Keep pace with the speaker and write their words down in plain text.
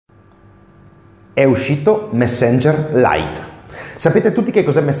è uscito Messenger Lite. Sapete tutti che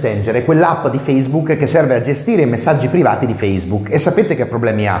cos'è Messenger? È quell'app di Facebook che serve a gestire i messaggi privati di Facebook. E sapete che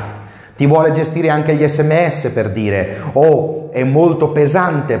problemi ha? Ti vuole gestire anche gli SMS, per dire, o è molto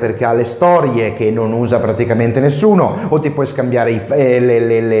pesante perché ha le storie che non usa praticamente nessuno, o ti puoi scambiare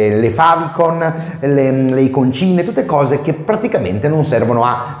le favicon, le iconcine, tutte cose che praticamente non servono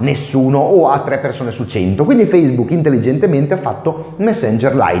a nessuno o a 3 persone su 100. Quindi Facebook intelligentemente ha fatto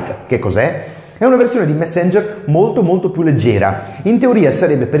Messenger Lite. Che cos'è? È una versione di Messenger molto più leggera. In teoria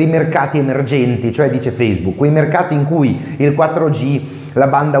sarebbe per i mercati emergenti, cioè dice Facebook, quei mercati in cui il 4G, la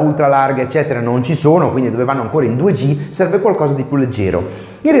banda ultra larga eccetera non ci sono, quindi dove vanno ancora in 2G, serve qualcosa di più leggero.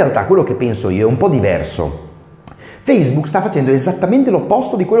 In realtà quello che penso io è un po' diverso. Facebook sta facendo esattamente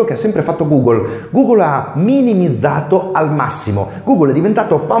l'opposto di quello che ha sempre fatto Google. Google ha minimizzato al massimo. Google è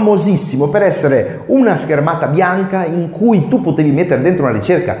diventato famosissimo per essere una schermata bianca in cui tu potevi mettere dentro una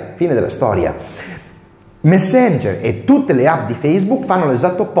ricerca, fine della storia. Messenger e tutte le app di Facebook fanno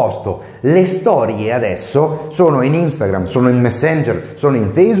l'esatto opposto. Le storie adesso sono in Instagram, sono in Messenger, sono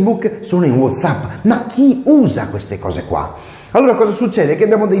in Facebook, sono in WhatsApp. Ma chi usa queste cose qua? Allora cosa succede? Che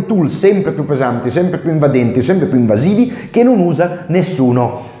abbiamo dei tool sempre più pesanti, sempre più invadenti, sempre più invasivi che non usa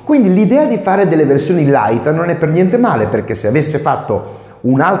nessuno. Quindi l'idea di fare delle versioni light non è per niente male, perché se avesse fatto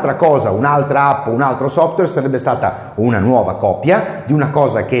un'altra cosa, un'altra app, un altro software, sarebbe stata una nuova copia di una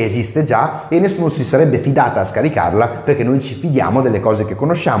cosa che esiste già e nessuno si sarebbe fidata a scaricarla, perché noi ci fidiamo delle cose che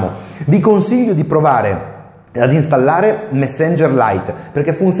conosciamo. Vi consiglio di provare ad installare Messenger Lite,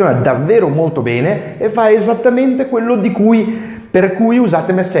 perché funziona davvero molto bene e fa esattamente quello per cui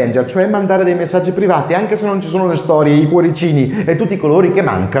usate Messenger, cioè mandare dei messaggi privati. Anche se non ci sono le storie, i cuoricini e tutti i colori che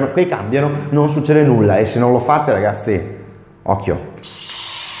mancano, che cambiano, non succede nulla. E se non lo fate, ragazzi, occhio,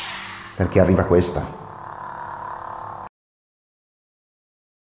 perché arriva questa.